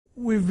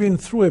we've been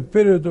through a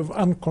period of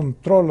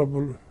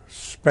uncontrollable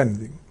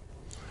spending.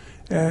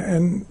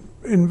 And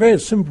in very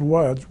simple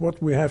words,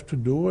 what we have to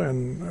do,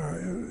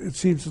 and it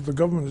seems that the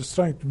government is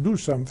trying to do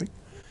something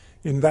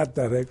in that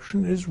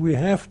direction, is we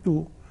have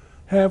to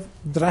have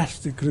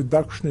drastic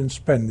reduction in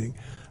spending.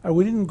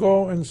 We didn't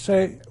go and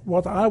say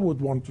what I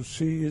would want to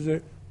see is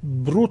a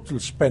brutal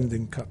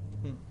spending cut.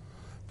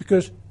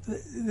 Because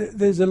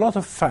there's a lot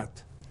of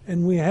fat,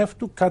 and we have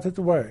to cut it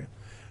away,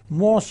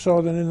 more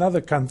so than in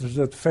other countries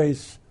that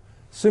face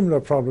similar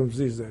problems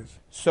these days.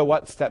 So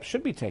what steps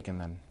should be taken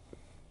then?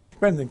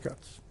 Spending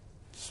cuts.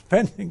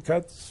 Spending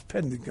cuts,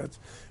 spending cuts.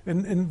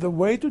 And the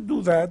way to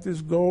do that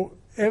is go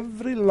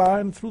every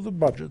line through the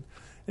budget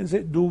and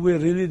say, do we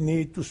really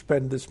need to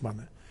spend this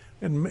money?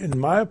 And in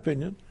my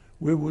opinion,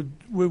 we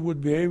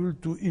would be able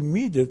to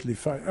immediately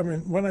find, I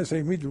mean, when I say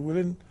immediately,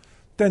 within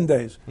 10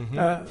 days,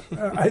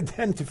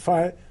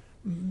 identify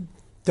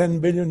 10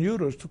 billion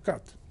euros to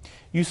cut.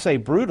 You say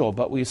brutal,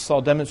 but we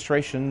saw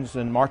demonstrations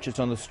and marches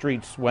on the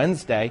streets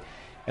Wednesday,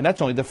 and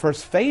that's only the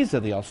first phase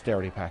of the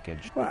austerity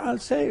package. Well, I'll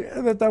say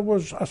that I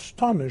was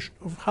astonished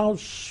of how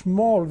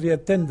small the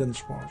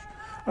attendance was.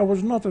 I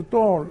was not at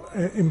all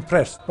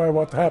impressed by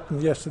what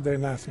happened yesterday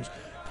in Athens.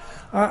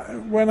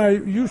 When I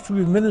used to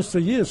be minister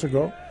years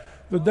ago,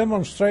 the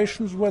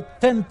demonstrations were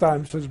 10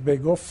 times as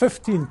big or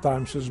 15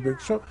 times as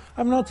big. So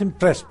I'm not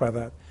impressed by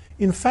that.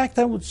 In fact,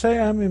 I would say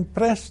I'm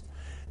impressed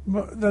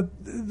that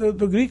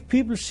the Greek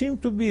people seem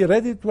to be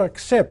ready to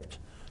accept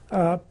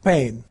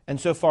pain. And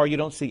so far you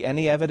don't see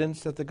any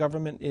evidence that the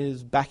government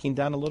is backing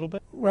down a little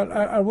bit? Well,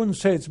 I wouldn't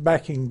say it's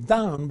backing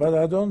down, but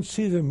I don't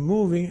see them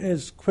moving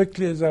as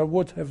quickly as I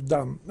would have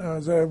done,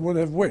 as I would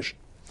have wished.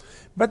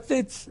 But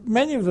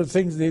many of the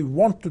things they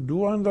want to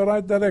do are in the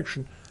right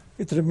direction.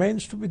 It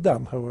remains to be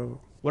done, however.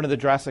 One of the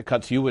drastic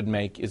cuts you would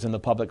make is in the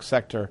public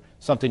sector,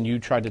 something you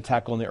tried to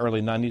tackle in the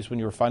early 90s when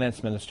you were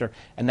finance minister,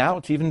 and now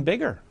it's even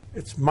bigger.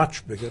 It's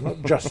much bigger,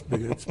 not just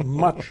bigger. It's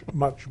much,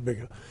 much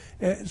bigger.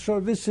 So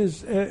this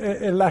is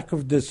a lack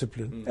of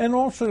discipline. And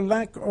also a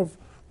lack of,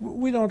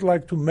 we don't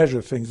like to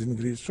measure things in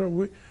Greece. So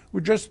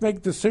we just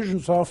make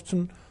decisions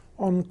often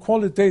on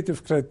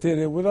qualitative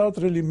criteria without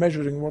really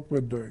measuring what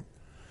we're doing.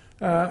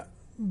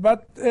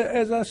 But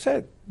as I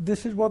said,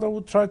 this is what I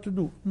would try to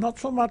do. Not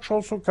so much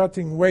also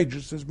cutting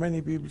wages, as many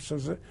people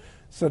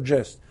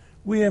suggest.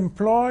 We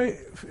employ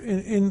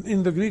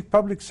in the Greek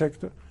public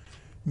sector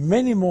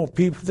many more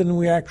people than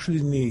we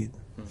actually need.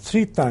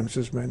 3 times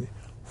as many,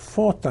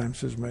 4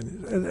 times as many.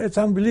 It's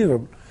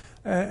unbelievable.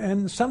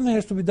 And something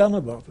has to be done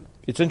about it.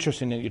 It's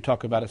interesting that you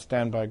talk about a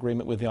standby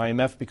agreement with the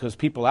IMF because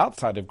people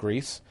outside of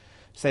Greece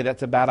say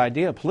that's a bad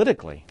idea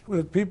politically.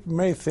 Well, people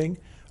may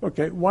think,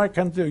 okay, why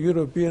can't the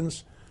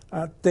Europeans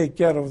take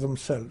care of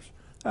themselves?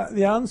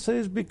 The answer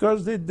is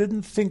because they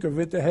didn't think of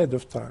it ahead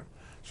of time.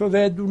 So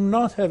they do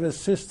not have a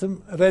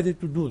system ready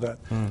to do that.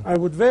 I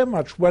would very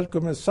much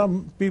welcome, as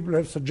some people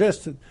have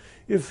suggested,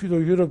 if the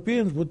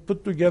Europeans would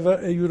put together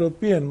a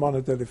European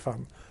monetary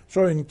fund.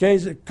 So in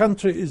case a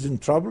country is in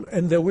trouble,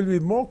 and there will be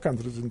more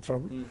countries in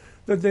trouble,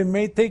 that they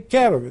may take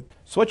care of it.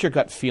 So what's your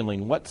gut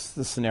feeling? What's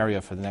the scenario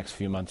for the next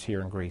few months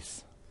here in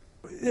Greece?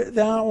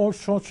 There are all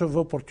sorts of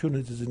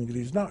opportunities in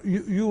Greece. Now,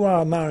 you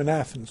are now in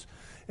Athens,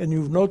 and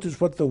you've noticed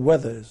what the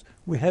weather is.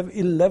 We have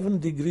 11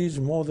 degrees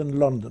more than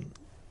London.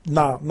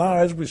 Now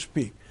as we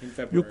speak,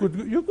 you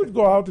could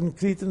go out in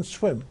Crete and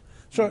swim.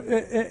 So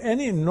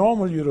any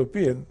normal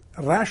European,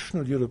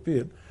 rational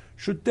European,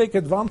 should take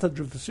advantage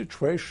of the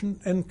situation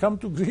and come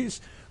to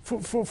Greece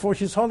for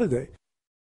his holiday.